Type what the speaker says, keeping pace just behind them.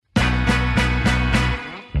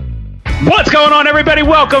What's going on, everybody?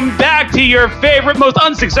 Welcome back to your favorite, most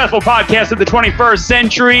unsuccessful podcast of the 21st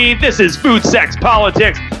century. This is Food, Sex,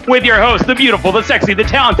 Politics with your host, the beautiful, the sexy, the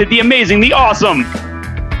talented, the amazing, the awesome,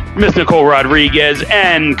 Miss Nicole Rodriguez,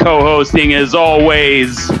 and co-hosting, as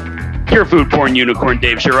always, your food porn unicorn,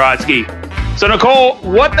 Dave Sharatsky. So, Nicole,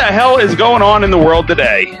 what the hell is going on in the world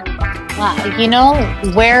today? You know,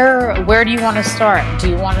 where do you want to start?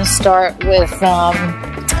 Do you want to start with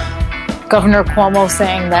Governor Cuomo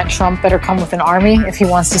saying that Trump better come with an army if he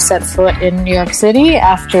wants to set foot in New York City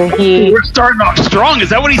after he... We're starting off strong.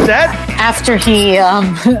 Is that what he said? After he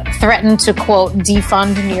threatened to, quote,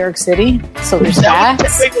 defund New York City. So there's that.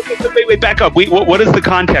 Wait, back up. What is the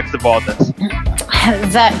context of all this?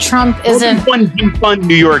 That Trump isn't... Defund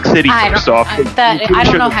New York City, first off. I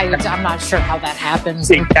don't know how I'm not sure how that happens.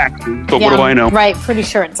 Take taxes, but what do I know? Right, pretty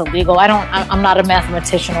sure it's illegal. I'm not a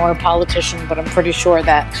mathematician or a politician, but I'm pretty sure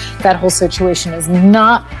that whole situation is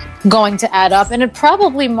not going to add up. And it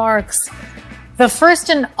probably marks the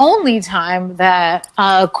first and only time that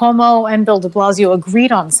Cuomo and Bill de Blasio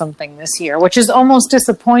agreed on something this year, which is almost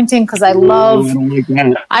disappointing because I love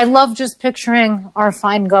just picturing our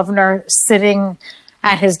fine governor sitting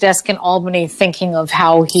at his desk in Albany thinking of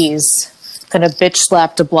how he's going to bitch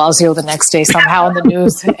slap de Blasio the next day somehow in the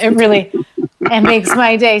news. It makes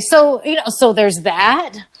my day. So, so there's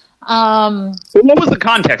that. What was the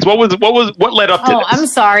context? What led up to this? I'm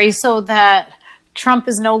sorry. So that Trump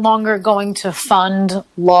is no longer going to fund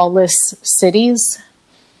lawless cities.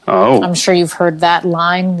 Oh, I'm sure you've heard that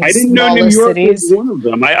line. I didn't know New York was one of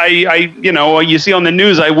them. You see on the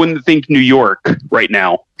news, I wouldn't think New York right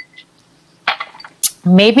now.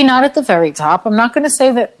 Maybe not at the very top. I'm not going to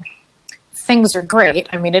say that things are great.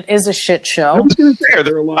 I mean, it is a shit show. I was going to say,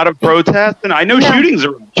 there are a lot of protests, and I know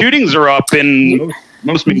shootings are up in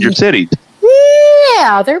most major cities.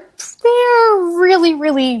 Yeah, they're really,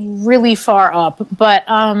 really, really far up. But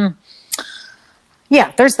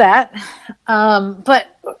yeah, there's that.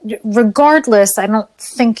 But regardless, I don't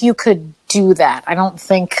think you could do that. I don't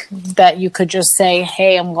think that you could just say,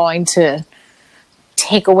 "Hey, I'm going to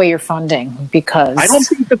take away your funding," because I don't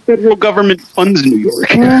think the federal government funds New York.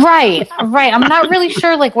 Right. I'm not really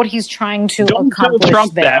sure what he's trying to accomplish tell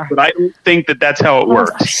Trump there. that, but I don't think that's how it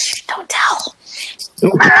works. Shh, don't tell.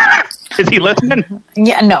 Is he listening?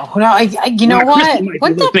 Yeah, no. You know what?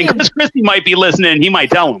 Chris Christie might be listening. He might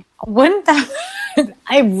tell him. Wouldn't that?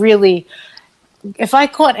 If I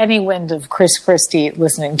caught any wind of Chris Christie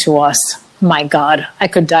listening to us, my God, I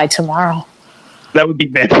could die tomorrow. That'd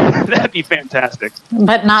be fantastic.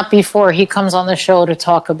 But not before he comes on the show to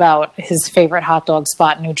talk about his favorite hot dog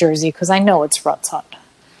spot in New Jersey, because I know it's Rutt's Hut.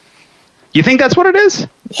 You think that's what it is?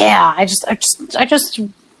 Yeah, I just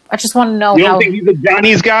want to know. You don't think he's a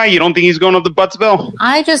Johnny's guy? You don't think he's going up to Buttsville?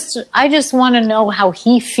 I just want to know how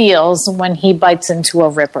he feels when he bites into a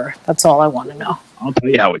Ripper. That's all I want to know. I'll tell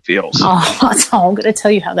you how it feels. Oh, that's all. I'm going to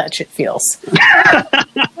tell you how that shit feels.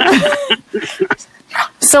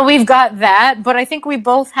 So we've got that, but I think we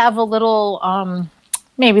both have a little.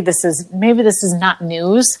 Maybe this is not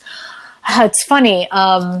news. It's funny.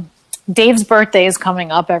 Dave's birthday is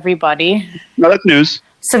coming up. Everybody. No, that's news.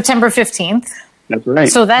 September 15th. That's right.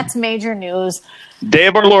 So that's major news. Day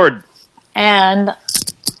of our Lord. And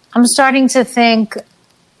I'm starting to think,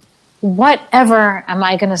 whatever am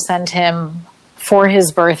I going to send him for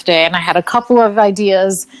his birthday? And I had a couple of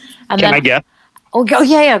ideas. And Can I guess? Oh,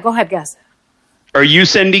 yeah. Go ahead, guess. Are you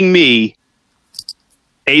sending me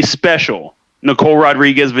a special Nicole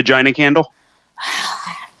Rodriguez vagina candle?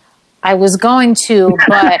 I was going to,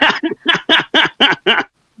 but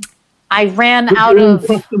I ran out of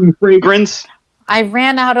fragrance. I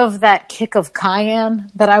ran out of that kick of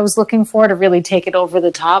cayenne that I was looking for to really take it over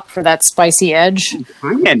the top for that spicy edge.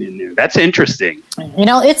 Cayenne in there. That's interesting.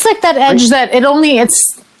 It's like that edge that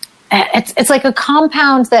it's like a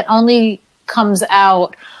compound that only comes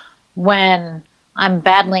out when I'm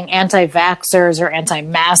battling anti-vaxxers or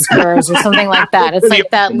anti-maskers or something like that. It's like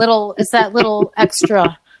that little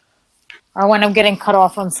extra. Or when I'm getting cut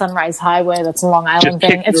off on Sunrise Highway, that's a Long Island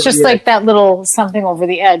thing. It's just like that little something over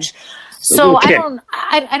the edge. So I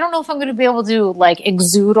don't know if I'm going to be able to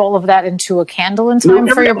exude all of that into a candle in time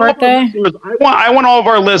for your birthday. I want all of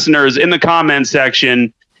our listeners in the comment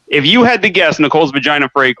section. If you had to guess Nicole's vagina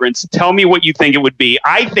fragrance, tell me what you think it would be.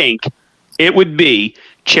 I think it would be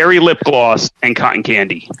cherry lip gloss and cotton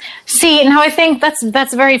candy. See, now I think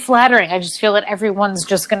that's very flattering. I just feel that everyone's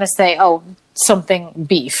just going to say, "Oh, something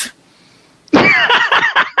beef."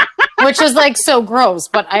 Which is so gross,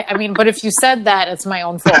 but I mean, but if you said that, it's my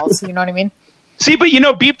own fault. You know what I mean? See, but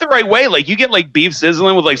beef the right way. You get beef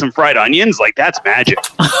sizzling with some fried onions. That's magic.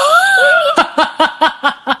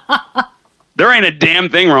 There ain't a damn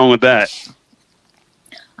thing wrong with that.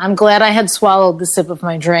 I'm glad I had swallowed the sip of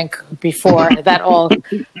my drink before that all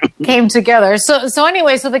came together. So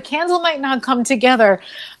anyway, so the candle might not come together,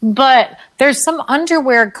 but there's some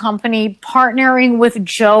underwear company partnering with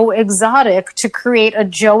Joe Exotic to create a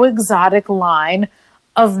Joe Exotic line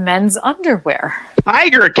of men's underwear.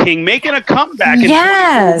 Tiger King making a comeback.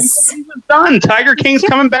 Yes. He's done. Tiger King's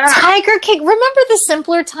coming back. Tiger King. Remember the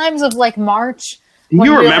simpler times of like March? Do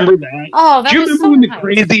you remember that? Oh, that Do you was remember so when the nice.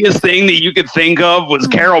 craziest thing that you could think of was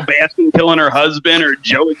Carol Baskin killing her husband or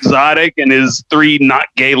Joe Exotic and his 3 not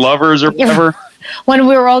gay lovers or whatever? When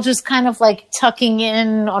we were all just kind of like tucking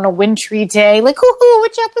in on a wintry day, like, hoo-hoo,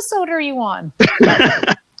 which episode are you on?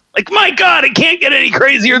 Like, my God, it can't get any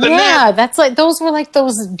crazier than that. Yeah, that's like, those were like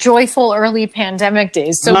those joyful early pandemic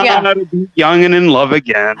days. So yeah. To be young and in love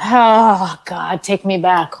again. Oh God, take me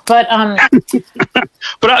back. But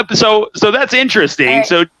But so that's interesting.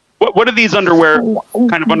 So what are these underwear?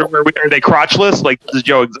 Kind of underwear? Are they crotchless? Like this is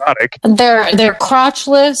Joe Exotic? they're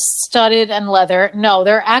crotchless, studded, and leather. No,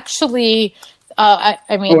 they're actually. I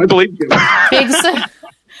mean, I believe you. big.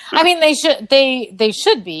 I mean, they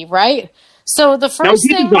should be right. So the Now, is first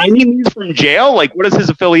he thing. designing these from jail? Like, what is his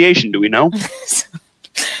affiliation? Do we know?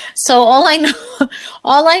 So all I know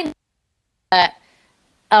is that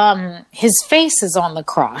his face is on the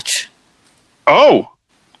crotch. Oh,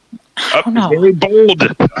 don't know. very bold.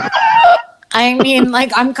 I mean,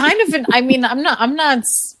 like I'm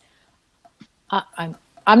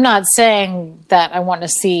not saying that I want to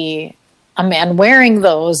see a man wearing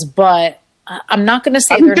those, but I'm not going to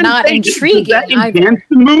say they're not intriguing. Does that enhance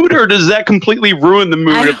the mood, or does that completely ruin the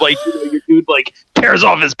mood of like your dude like tears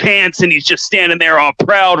off his pants and he's just standing there all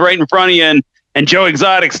proud right in front of you, and Joe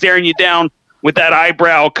Exotic staring you down with that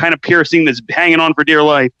eyebrow kind of piercing that's hanging on for dear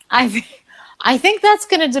life? I think that's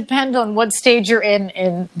going to depend on what stage you're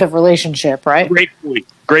in the relationship, right?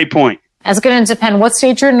 Great point. It's going to depend what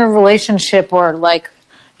stage you're in a relationship, or like,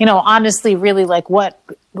 honestly, really like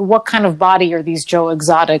what kind of body are these Joe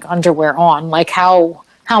Exotic underwear on? Like how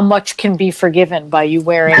much can be forgiven by you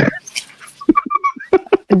wearing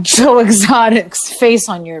Joe Exotic's face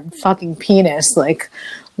on your fucking penis? Like,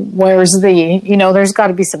 where's there's got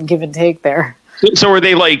to be some give and take there. So are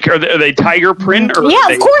they tiger print? Or yeah,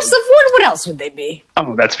 of course. What else would they be?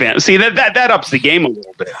 Oh, that's fantastic. See, that ups the game a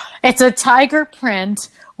little bit. It's a tiger print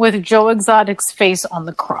with Joe Exotic's face on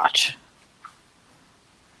the crotch.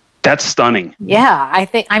 That's stunning. Yeah,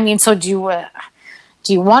 so do you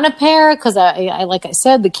want a pair? Because I like I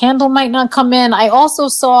said, the candle might not come in. I also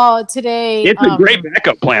saw today. It's a great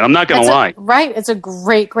backup plan. I'm not going to lie. Right, it's a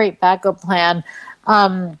great backup plan.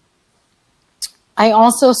 I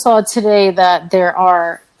also saw today that there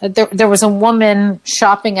was a woman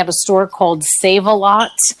shopping at a store called Save a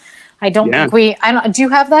Lot. Do you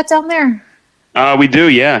have that down there? We do,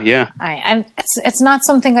 yeah. And it's not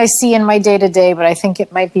something I see in my day to day, but I think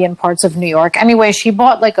it might be in parts of New York. Anyway, she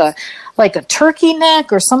bought like a turkey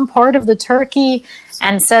neck or some part of the turkey,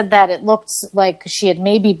 and said that it looked like she had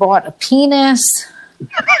maybe bought a penis.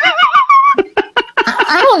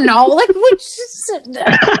 I don't know, like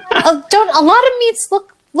a lot of meats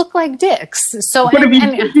look like dicks. So, but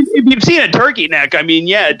if you've seen a turkey neck, I mean,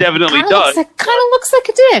 yeah, it definitely does. It kind of looks like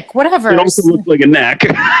a dick. Whatever. It also looks like a neck.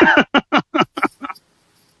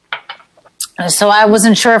 So I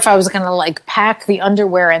wasn't sure if I was going to like pack the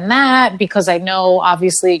underwear in that, because I know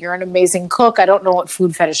obviously you're an amazing cook. I don't know what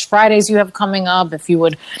Food Fetish Fridays you have coming up. If you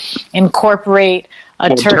would incorporate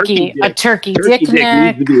a turkey dick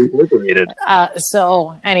neck. Needs to be incorporated.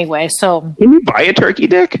 So anyway, can you buy a turkey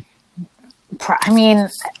dick? I mean,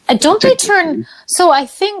 don't they turn? So I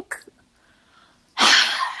think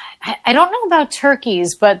I don't know about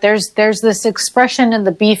turkeys, but there's this expression in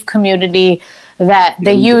the beef community that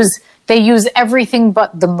they use everything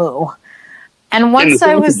but the moo. And once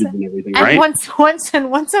I was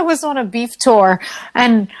on a beef tour,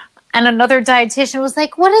 and another dietitian was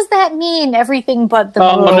like, "What does that mean? Everything but the moo?"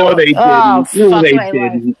 Oh no, they didn't. Oh, no, they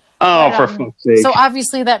didn't. Oh, but, for fuck's sake! So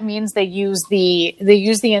obviously that means they use the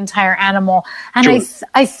entire animal, and sure.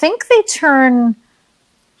 I think they turn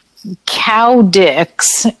cow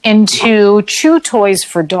dicks into chew toys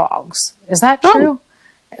for dogs. Is that true?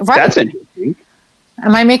 Right? That's interesting.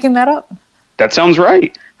 Am I making that up? That sounds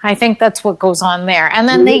right. I think that's what goes on there. And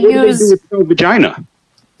then what do they do with no vagina?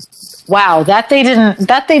 Wow, that they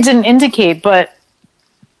didn't indicate, but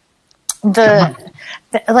How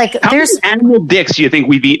there's many animal dicks do you think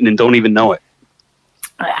we've eaten and don't even know it?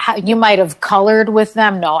 You might have colored with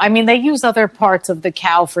them. No, I mean they use other parts of the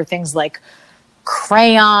cow for things like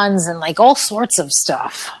crayons and like all sorts of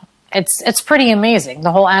stuff. It's pretty amazing.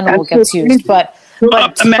 The whole animal gets used, but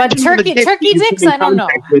But turkey dicks, I don't know.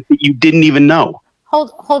 That you didn't even know.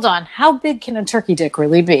 Hold on. How big can a turkey dick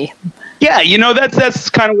really be? Yeah, that's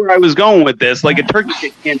kind of where I was going with this. Like a turkey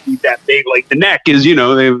dick can't be that big. Like the neck is, they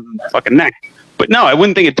have a fucking neck. But no, I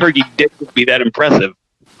wouldn't think a turkey dick would be that impressive.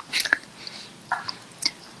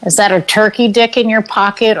 Is that a turkey dick in your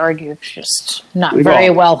pocket, or you're just not very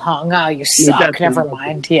well hung? Oh, you suck. Never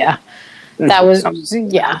mind. Yeah,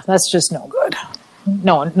 that's just no good.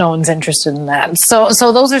 No one's interested in that. So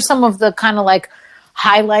those are some of the kind of like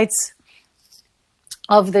highlights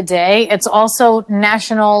of the day. It's also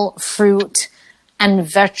National Fruit and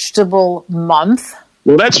Vegetable Month.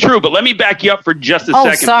 Well, that's true, but let me back you up for just a second.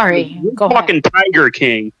 Oh, sorry. Go ahead. Fucking Tiger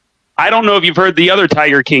King. I don't know if you've heard the other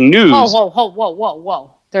Tiger King news.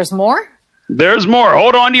 Whoa. There's more? There's more.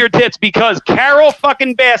 Hold on to your tits, because Carol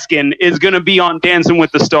fucking Baskin is going to be on Dancing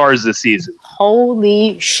with the Stars this season.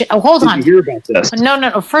 Holy shit. Oh, hold on. Did you hear about this?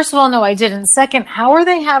 No. First of all, no, I didn't. Second, how are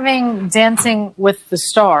they having Dancing with the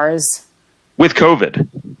Stars? With COVID.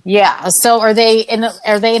 Yeah. So are they in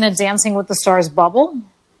a Dancing with the Stars bubble?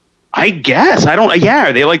 I guess.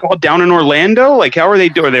 Are they like all down in Orlando? Like, how are they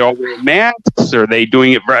doing? Are they all wearing masks? Are they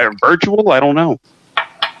doing it virtual? I don't know.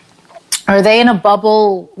 Are they in a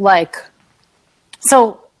bubble like...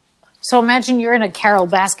 So imagine you're in a Carol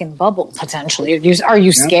Baskin bubble, potentially. Are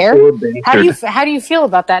you scared? How do you feel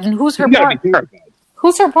about that? And who's her partner?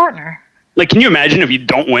 Who's her partner? Like, can you imagine if you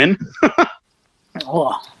don't win?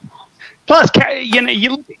 Oh. Plus,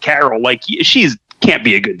 you look at Carol, like, she's can't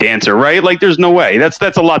be a good dancer, right? Like, there's no way. That's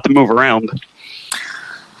a lot to move around.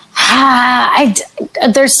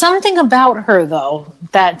 There's something about her, though,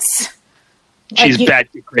 that's... She's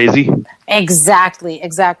batshit crazy. Exactly.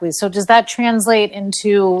 So does that translate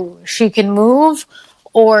into she can move,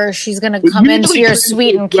 or she's going to come into your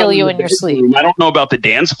suite and kill you in your sleep? I don't know about the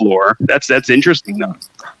dance floor. That's interesting, though.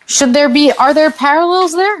 Are there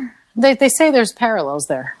parallels there? They say there's parallels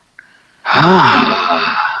there.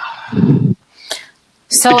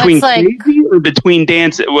 So between it's like crazy or between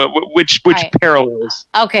dance? Which parallels?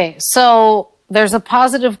 Okay, so there's a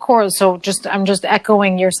positive so I'm just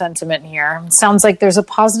echoing your sentiment here. It sounds like there's a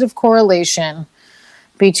positive correlation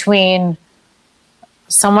between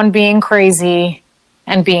someone being crazy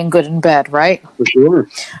and being good in bed, right? For sure.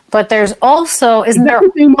 But there's also isn't there a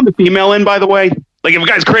thing on the female end, by the way? Like, if a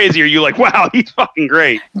guy's crazy, are you like, wow, he's fucking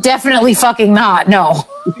great? Definitely fucking not, no.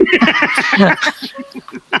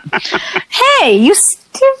 Hey, you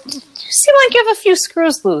seem like you have a few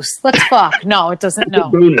screws loose. Let's fuck. No, it doesn't.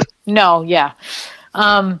 No, yeah.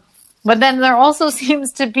 But then there also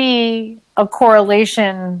seems to be a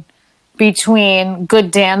correlation between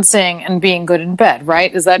good dancing and being good in bed,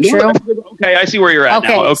 right? Is that true? Okay, I see where you're at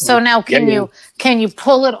now. Okay, so now can you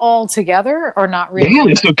pull it all together or not really?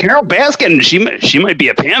 Yeah, so Carol Baskin, she might be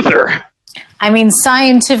a panther. I mean,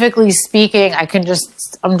 scientifically speaking, I'm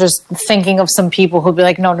just thinking of some people who'll be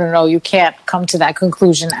like, no, you can't come to that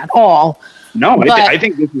conclusion at all. No, but, I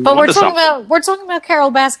think this is we're talking about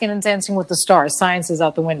Carol Baskin and Dancing with the Stars. Science is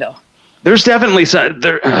out the window. There's definitely it's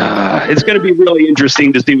going to be really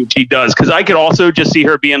interesting to see what she does, because I could also just see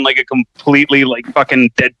her being like a completely like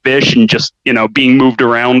fucking dead fish and just, being moved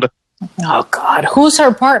around. Oh, God. Who's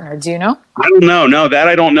her partner? Do you know? I don't know. No, that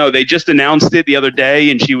I don't know. They just announced it the other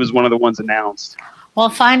day, and she was one of the ones announced. Well,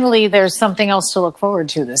 finally, there's something else to look forward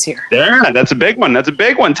to this year. Yeah, that's a big one.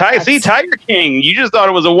 Tiger King. You just thought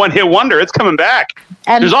it was a one-hit wonder. It's coming back.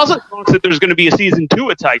 And there's also talks that there's going to be a season 2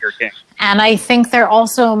 of Tiger King. And I think they're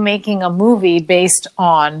also making a movie based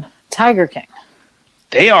on Tiger King.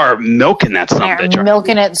 They are milking that son of a bitch. They're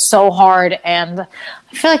milking it so hard, and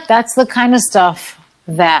I feel like that's the kind of stuff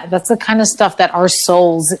that our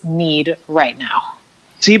souls need right now.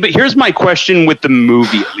 See, but here's my question with the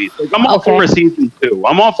movie, at least. Like, I'm all for a season 2.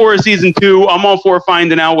 I'm all for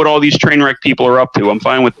finding out what all these train wreck people are up to. I'm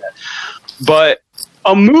fine with that. But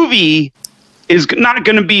a movie is not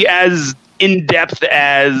going to be as in-depth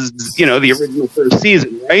as, the original first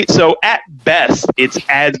season, right? So at best, it's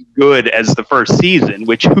as good as the first season,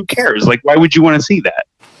 which who cares? Like, why would you want to see that?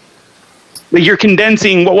 Like, you're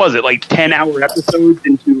condensing, what was it, like 10-hour episodes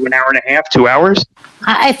into an hour and a half, 2 hours?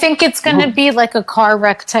 I think it's going to be like a car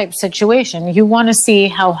wreck type situation. You want to see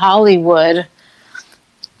how Hollywood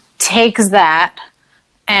takes that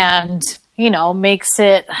and, makes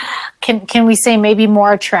it, can we say maybe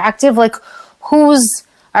more attractive? Like,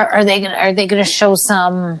 are they going to show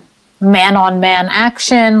some man-on-man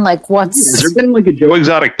action? Like, has there been like a Joe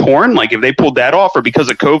Exotic porn? Like, if they pulled that off, or because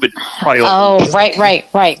of COVID?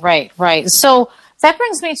 Right. So that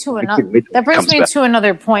brings me to another. That brings me to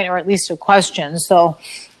another point, or at least a question. So,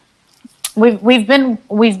 we've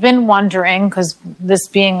been wondering, because this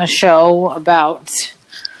being a show about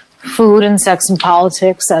food and sex and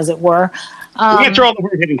politics, as it were. We answer all the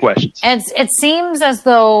hard-hitting questions. It seems as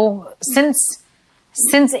though since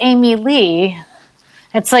Amy Lee,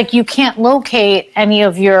 it's like you can't locate any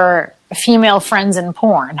of your female friends in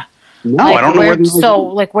porn. No, I don't know where. So,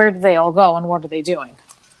 like, where do they all go, and what are they doing?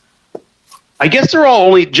 I guess they're all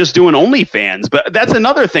only just doing OnlyFans, but that's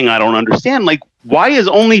another thing I don't understand. Like, why is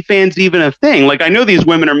OnlyFans even a thing? Like, I know these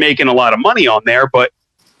women are making a lot of money on there, but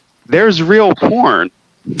there's real porn.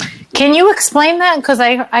 Can you explain that? Because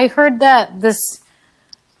I heard that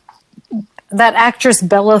that actress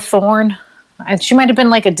Bella Thorne, she might have been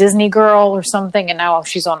like a Disney girl or something, and now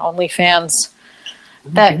she's on OnlyFans.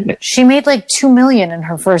 That she made like $2 million in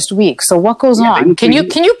her first week. So what goes on? Can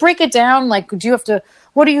you break it down? Like, do you have to?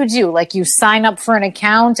 What do you do? Like, you sign up for an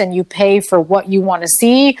account and you pay for what you want to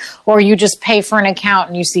see, or you just pay for an account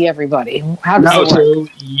and you see everybody? How does it work?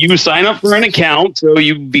 So you sign up for an account, so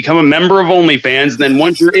you become a member of OnlyFans. Then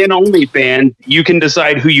once you're in OnlyFans, you can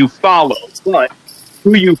decide who you follow. But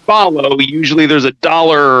who you follow, usually there's a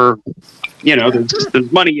dollar. You know,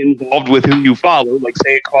 there's money involved with who you follow. Like,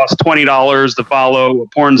 say it costs $20 to follow a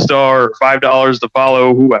porn star, or $5 to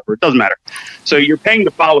follow whoever. It doesn't matter. So you're paying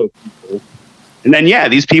to follow people. And then, yeah,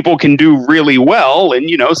 these people can do really well. And,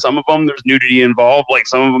 you know, some of them, there's nudity involved. Like,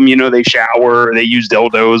 some of them, you know, they shower, they use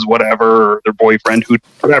dildos, whatever, or their boyfriend,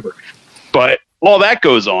 whatever. But all that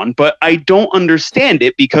goes on. But I don't understand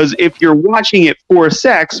it, because if you're watching it for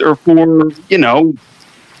sex or for, you know,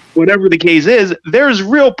 whatever the case is, there's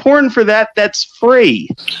real porn for that's free.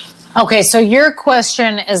 Okay, so your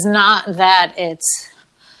question is not that it's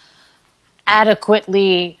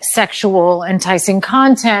adequately sexual enticing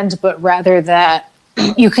content, but rather that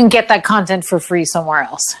you can get that content for free somewhere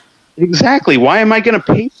else. Exactly. Why am I going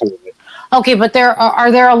to pay for it? Okay, but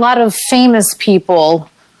are there a lot of famous people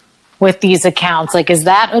with these accounts? Like, is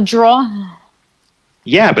that a draw?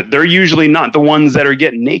 Yeah, but they're usually not the ones that are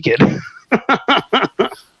getting naked.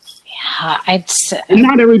 And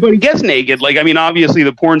not everybody gets naked. Like, I mean, obviously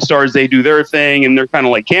the porn stars, they do their thing and they're kind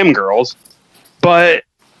of like cam girls. But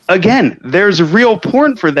again, there's real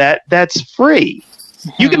porn for that's free.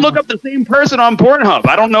 You can look up the same person on Pornhub.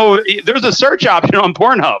 I don't know. There's a search option on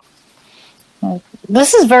Pornhub.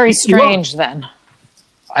 This is very strange then.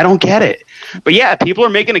 I don't get it. But yeah, people are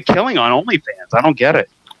making a killing on OnlyFans. I don't get it.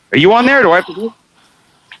 Are you on there? Do I have to do?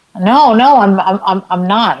 No, I'm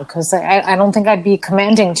not, because I don't think I'd be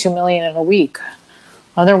commanding $2 million in a week.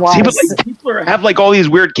 Otherwise, see, but like, people have like all these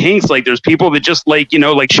weird kinks. Like, there's people that just like, you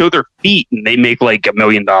know, like show their feet and they make like $1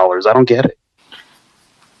 million. I don't get it.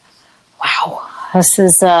 Wow, this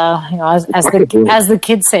is you know, as the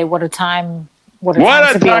kids say, what a time to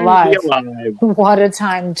be alive. What a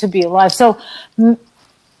time to be alive. So it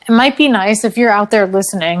might be nice if you're out there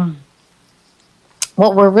listening.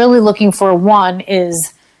 What we're really looking for, one,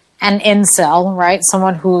 is an incel, right?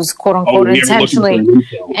 Someone who's quote unquote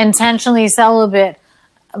intentionally celibate.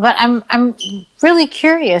 But I'm really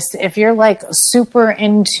curious if you're like super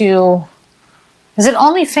into. Is it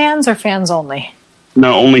OnlyFans or fans only?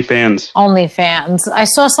 No, OnlyFans. OnlyFans. I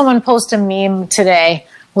saw someone post a meme today.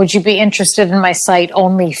 Would you be interested in my site,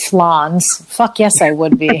 OnlyFlans? Fuck yes, I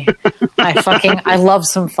would be. I love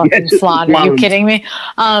some fucking flan. Are you kidding me?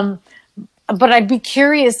 But I'd be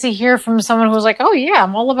curious to hear from someone who's like, oh yeah,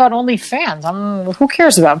 I'm all about OnlyFans. Who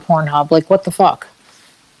cares about Pornhub? Like, what the fuck?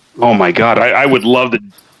 Oh my God. I would love to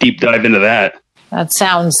deep dive into that. That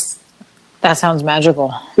sounds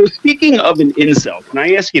magical. So speaking of an incel, can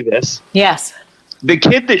I ask you this? Yes. The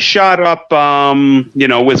kid that shot up,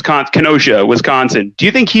 Kenosha, Wisconsin, do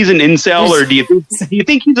you think he's an incel, or do you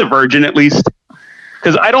think he's a virgin at least?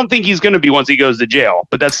 Because I don't think he's going to be once he goes to jail.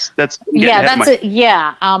 But that's yeah, that's it.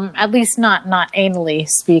 Yeah, at least not anally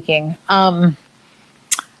speaking.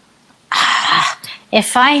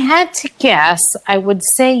 If I had to guess, I would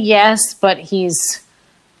say yes, but he's.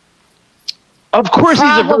 Of course,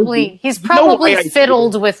 he's probably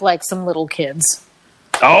fiddled with like some little kids.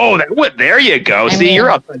 Oh, there you go.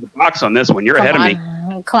 You're outside the box on this one. You're ahead of me.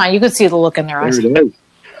 Come on, you could see the look in their eyes. There it is.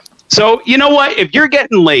 So, you know what? If you're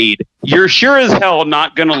getting laid, you're sure as hell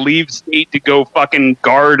not going to leave state to go fucking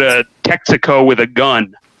guard a Texaco with a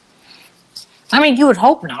gun. I mean, you would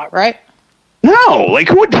hope not, right? No. Like,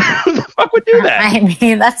 who the fuck would do that? I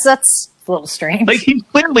mean, that's a little strange. Like, he's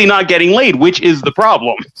clearly not getting laid, which is the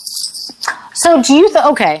problem. So, do you...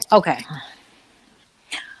 okay.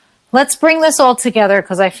 Let's bring this all together,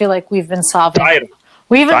 because I feel like we've been solving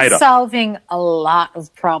We've been solving a lot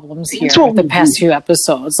of problems here the past few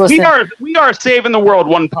episodes. Listen, we are saving the world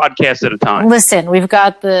one podcast at a time. Listen, we've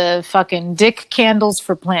got the fucking dick candles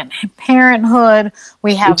for Planned Parenthood.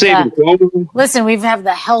 We have listen, we have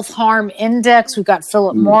the health harm index. We've got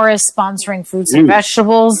Philip Morris sponsoring fruits and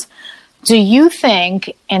vegetables. Do you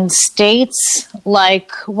think in states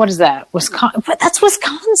like, what is that? Wisconsin? That's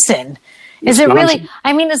Wisconsin. Is it really?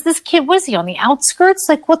 I mean, is this kid, was he on the outskirts?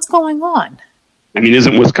 Like, what's going on? I mean,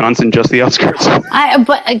 isn't Wisconsin just the outskirts?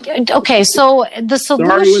 Okay, so the solution...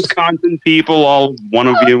 Sorry, Wisconsin people, all one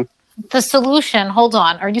of you. The solution, hold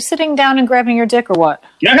on. Are you sitting down and grabbing your dick or what?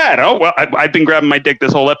 Yeah, no, well, I've been grabbing my dick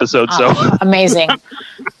this whole episode, so... Amazing.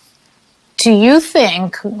 Do you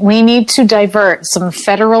think we need to divert some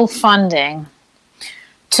federal funding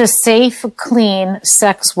to safe, clean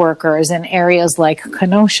sex workers in areas like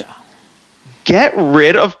Kenosha? Get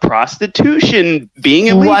rid of prostitution being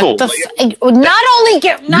illegal. Not only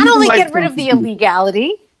get rid of the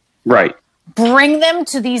illegality, right? Bring them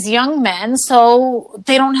to these young men so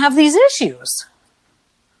they don't have these issues.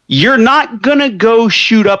 You're not gonna go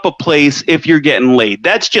shoot up a place if you're getting laid.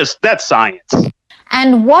 That's science.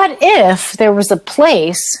 And what if there was a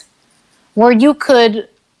place where you could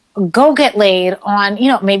go get laid on? You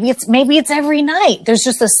know, maybe it's every night. There's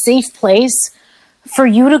just a safe place for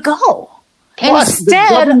you to go. Plus,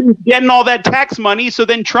 instead, the government's getting all that tax money, so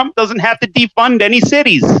then Trump doesn't have to defund any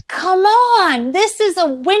cities. Come on, this is a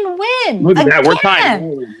win-win. Look at that, we're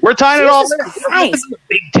tying it all.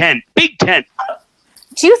 Big tent.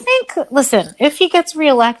 Do you think? Listen, if he gets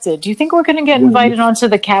reelected, do you think we're going to get invited onto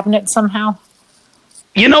the cabinet somehow?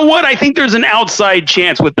 You know what? I think there's an outside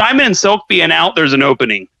chance with Diamond and Silk being out. There's an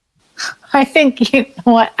opening. I think you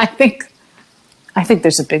know what? I think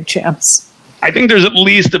there's a big chance. I think there's at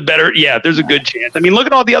least there's a good chance. I mean, look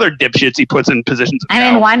at all the other dipshits he puts in positions of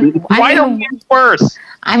power. Why don't we get worse?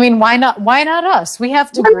 I mean, why not us? We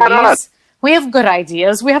have degrees. We have good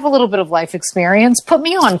ideas. We have a little bit of life experience. Put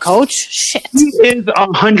me on, coach. Shit. He is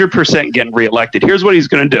 100% getting reelected. Here's what he's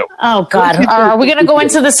going to do. Oh, God. Are we going to go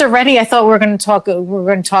into this already? I thought we were going to talk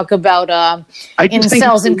about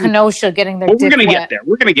incels in Kenosha getting their dick wet.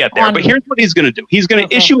 We're going to get there. But here's what he's going to do. He's going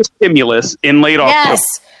to issue a stimulus in late October.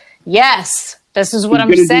 Yes, this is what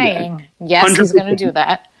I'm saying. Yes, 100%. He's going to do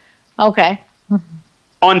that. Okay.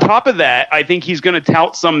 On top of that, I think he's going to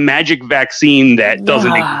tout some magic vaccine that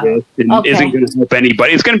doesn't exist and isn't going to help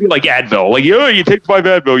anybody. It's going to be like Advil. Like, you take 5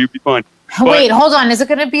 Advil, you'll be fine. Wait, hold on. Is it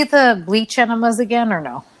going to be the bleach enemas again or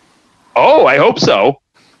no? Oh, I hope so.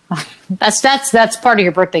 That's part of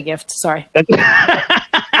your birthday gift. Sorry. It's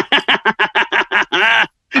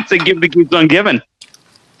a gift that keeps on giving.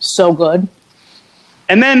 So good.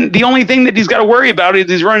 And then the only thing that he's got to worry about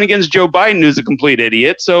is he's running against Joe Biden, who's a complete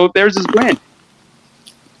idiot. So there's his win.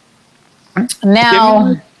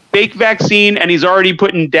 Now, fake vaccine, and he's already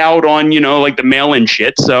putting doubt on, like the mail-in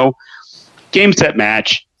shit. So game, set,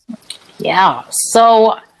 match. Yeah.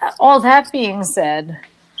 So all that being said,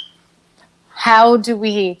 how do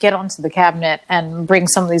we get onto the cabinet and bring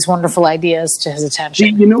some of these wonderful ideas to his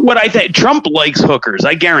attention? You know what I think? Trump likes hookers.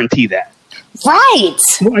 I guarantee that. Right.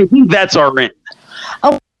 Well, I think that's our end.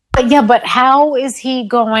 Oh, yeah, but how is he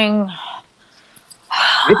going?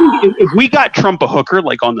 I think if we got Trump a hooker,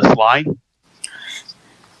 like on the sly.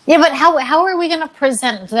 Yeah, but how are we going to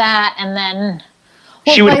present that? And then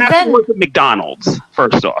she would have to work at McDonald's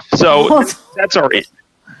first off. So that's our end.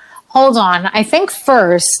 Hold on. I think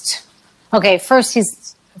first is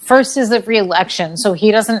the re-election, so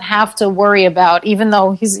he doesn't have to worry about, even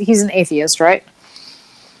though he's an atheist, right?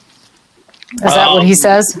 Is that what he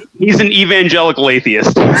says? He's an evangelical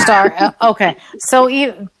atheist. Sorry. Okay. So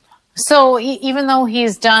even though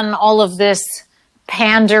he's done all of this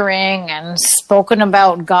pandering and spoken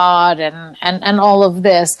about God and all of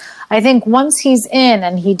this, I think once he's in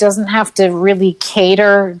and he doesn't have to really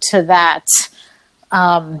cater to that,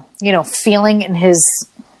 feeling in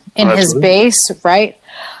his base, right?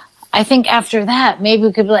 I think after that, maybe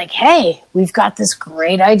we could be like, hey, we've got this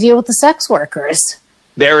great idea with the sex workers.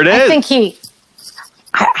 There it is. I think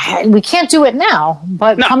we can't do it now,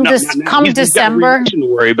 but come December. He's got to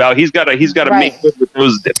worry about. He's got to make good with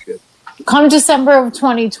those dipshits. Come December of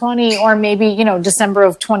 2020, or maybe December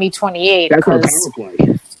of 2028. That's our power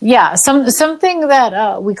play. Yeah, something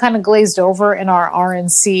that we kind of glazed over in our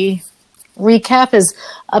RNC recap is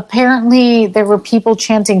apparently there were people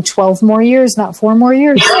chanting 12 more years, not 4 more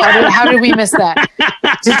years. How did we miss that?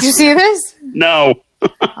 Did you see this? No.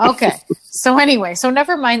 Okay. So anyway,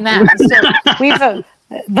 never mind that. So we've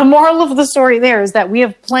the moral of the story there is that we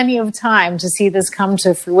have plenty of time to see this come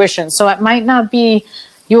to fruition. So it might not be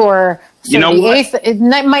your You know what? It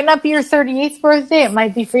might not be your 38th birthday. It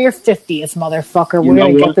might be for your 50th, motherfucker. We're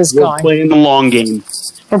going to get this going. We're playing the long game.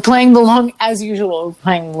 We're playing the long, as usual, we're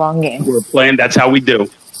playing the long game. We're playing, that's how we do.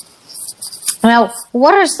 Now,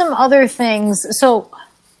 what are some other things? So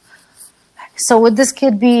would this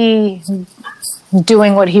kid be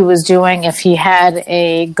doing what he was doing if he had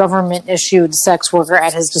a government-issued sex worker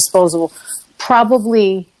at his disposal?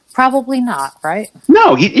 Probably not, right?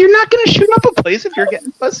 No, you're not going to shoot up a place if you're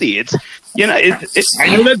getting pussy. It's, I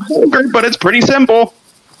know that's vulgar, but it's pretty simple.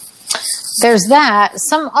 There's that.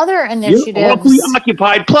 Some other initiatives. You're awfully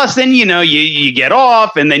occupied. Plus, then, you get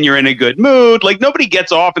off, and then you're in a good mood. Like, nobody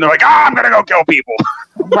gets off, and they're like, I'm going to go kill people.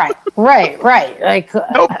 Right. Like,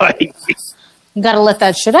 nobody. You got to let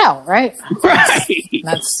that shit out, right? Right.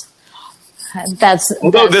 That's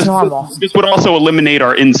normal. This would also eliminate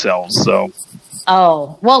our incels, so.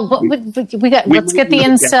 Oh, well, let's get the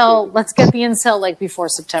incel like before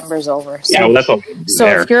September's over. So, yeah, well, that's all.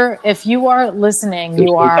 So if you are listening,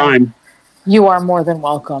 you are more than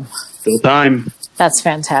welcome. Still time. That's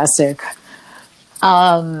fantastic.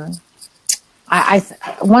 I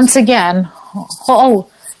once again,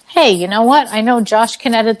 hey, you know what? I know Josh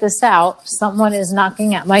can edit this out. Someone is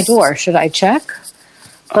knocking at my door. Should I check?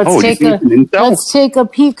 Let's take a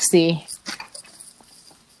peek-see.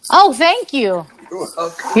 Oh, thank you.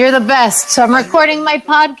 You're the best. So I'm recording my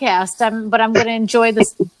podcast, but I'm going to enjoy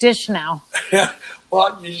this dish now. Yeah.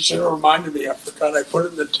 Well, you should have reminded me. I forgot I put it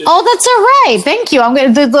in the dish. Oh, that's all right. Thank you. I'm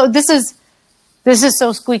going to. This is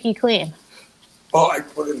so squeaky clean. Oh, I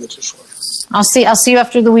put it in the dishwasher. I'll see you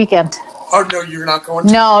after the weekend. Oh no, you're not going.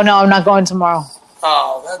 No, I'm not going tomorrow.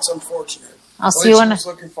 Oh, that's unfortunate. I'll see you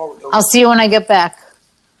when I get back.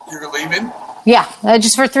 You're leaving? Yeah,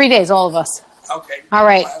 just for 3 days, all of us. Okay. All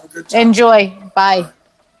right. Have a good time. Enjoy. Bye.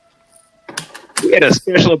 We had a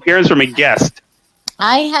special appearance from a guest.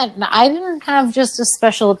 I didn't have just a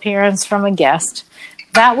special appearance from a guest.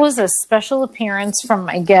 That was a special appearance from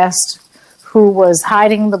a guest who was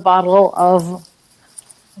hiding the bottle of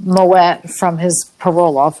Moet from his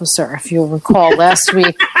parole officer. If you'll recall last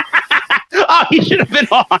week. Oh, he should have been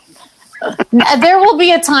on. There will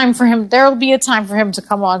be a time for him. There will be a time for him to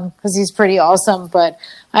come on because he's pretty awesome. But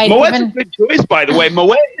Moet's a good choice, by the way.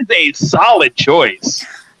 Moet is a solid choice.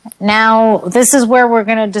 Now, this is where we're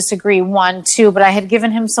going to disagree. 1, 2, but I had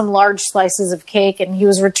given him some large slices of cake, and he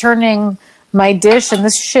was returning my dish, and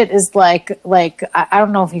this shit is like I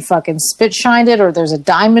don't know if he fucking spit shined it or there's a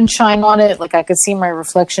diamond shine on it. Like I could see my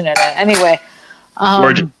reflection in it. Anyway,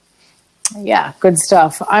 yeah, good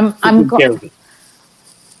stuff. I'm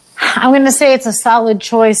going to say it's a solid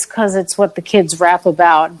choice because it's what the kids rap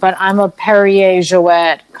about, but I'm a Perrier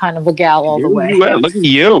Jouet kind of a gal all the way. Look at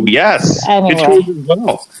you, yes. Anyway. Good choice as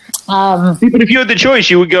well. But if you had the choice,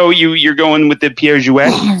 you would go. You're going with the Pierre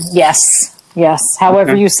Jouet. Yes.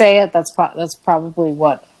 However you say it, that's probably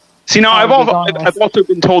what. See, now I've also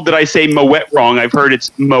been told that I say Moet wrong. I've heard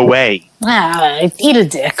it's Moet. Eat a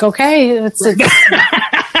dick, okay? It's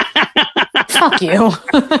fuck you.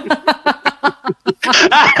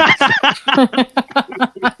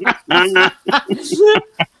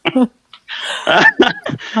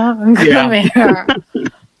 Come here.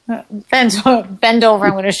 Bend over.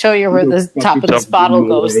 I'm going to show you where the top of this bottle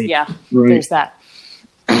goes. Yeah, right. There's that.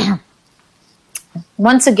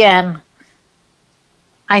 Once again,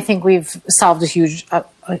 I think we've solved a huge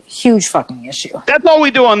fucking issue. That's all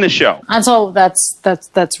we do on this show. That's all.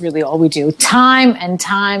 That's really all we do. Time and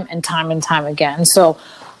time again. So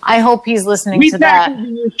I hope he's listening to that.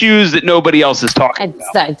 Issues that nobody else is talking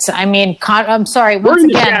about. I'm sorry. Once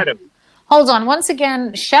again, hold on. Once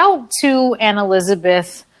again, shout to Anne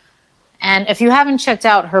Elizabeth. And if you haven't checked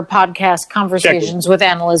out her podcast, Conversations with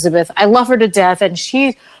Anne Elizabeth, I love her to death.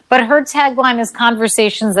 But her tagline is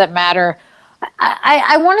Conversations That Matter.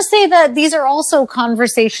 I want to say that these are also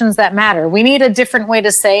conversations that matter. We need a different way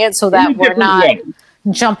to say it so that we're not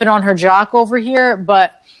jumping on her jock over here.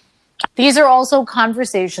 But these are also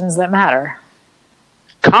conversations that matter.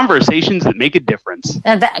 Conversations that make a difference.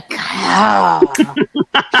 And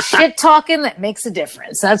shit talking that makes a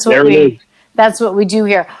difference. That's what we do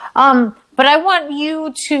here. But I want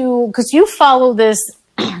you to, because you follow this,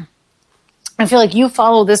 I feel like you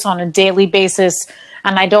follow this on a daily basis,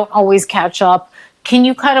 and I don't always catch up. Can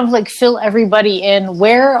you kind of like fill everybody in?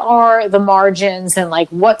 Where are the margins and like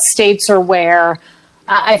what states are where?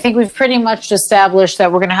 I think we've pretty much established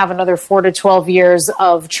that we're going to have another 4 to 12 years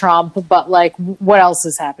of Trump, but like what else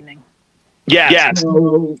is happening? Yeah.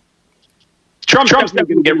 Trump's not going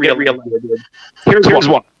to get reelected. Here's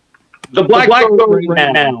one. The black vote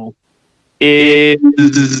right now is,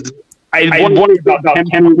 I wonder about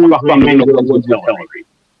 10 behind Hillary.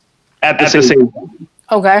 at the same time.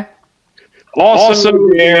 Okay. Also,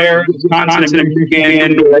 there's Wisconsin and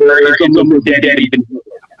Michigan, where it's almost dead even.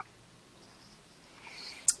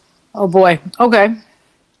 Oh boy. Okay.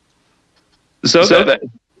 So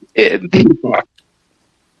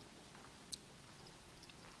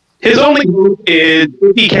his only hope is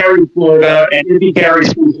if he carries Florida and if he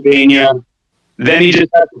carries Pennsylvania, then he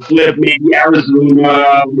just has to flip maybe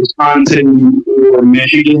Arizona, Wisconsin, or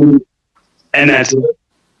Michigan, and that's it.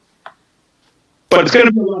 But it's going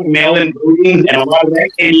to be a lot of mail-in voting, and a lot of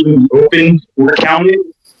that can't even be opened or counted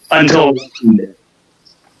until election day.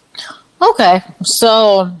 Okay.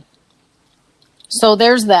 So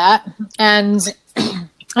there's that. And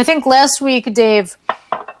I think last week, Dave,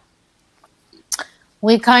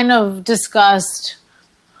 we kind of discussed,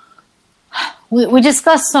 we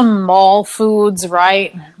discussed some mall foods,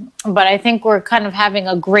 right? But I think we're kind of having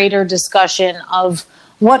a greater discussion of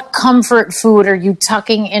what comfort food are you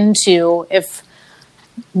tucking into if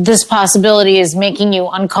this possibility is making you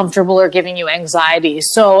uncomfortable or giving you anxiety.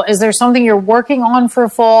 So is there something you're working on for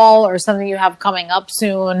fall or something you have coming up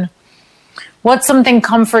soon? What's something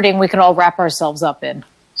comforting we can all wrap ourselves up in?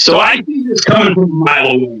 So I see this coming from a mile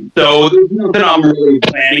away. So there's nothing I'm really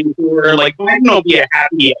planning for. Like, I know it'll be a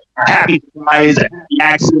happy surprise, a happy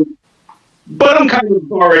accident. But I'm kind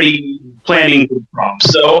of already planning for the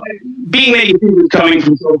props. So being that you think it's coming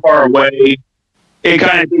from so far away, it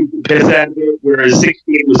kind of takes the piss out of it, whereas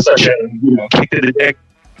 68 was such a, kick to the dick.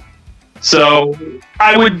 So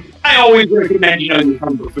I always recommend, your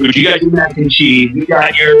comfort food. You got your mac and cheese, you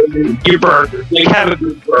got your burger. Like, have a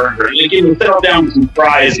good burger. Like, settle down with some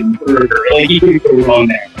fries and burger. Like, you can go wrong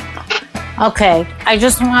there. Okay, I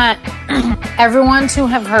just want everyone to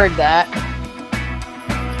have heard that.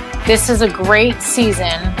 This is a great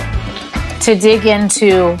season to dig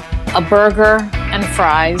into a burger and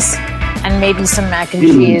fries and maybe some mac and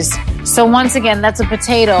cheese. So once again, that's a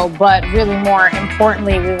potato, but really more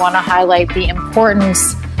importantly, we want to highlight the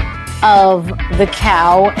importance of the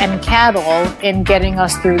cow and cattle in getting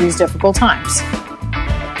us through these difficult times.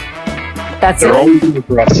 They're always there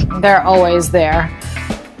for us. They're always there.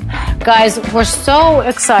 Guys, we're so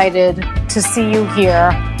excited to see you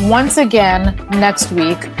here once again next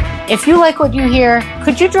week. If you like what you hear,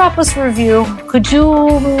 could you drop us a review? Could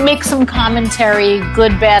you make some commentary,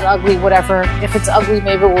 good, bad, ugly, whatever? If it's ugly,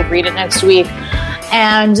 maybe we'll read it next week.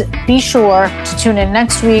 And be sure to tune in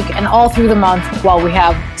next week and all through the month while we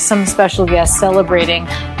have some special guests celebrating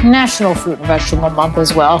National Fruit and Vegetable Month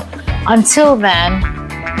as well. Until then,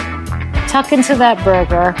 tuck into that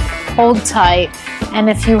burger, hold tight, and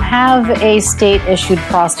if you have a state-issued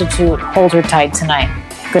prostitute, hold her tight tonight.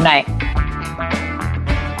 Good night.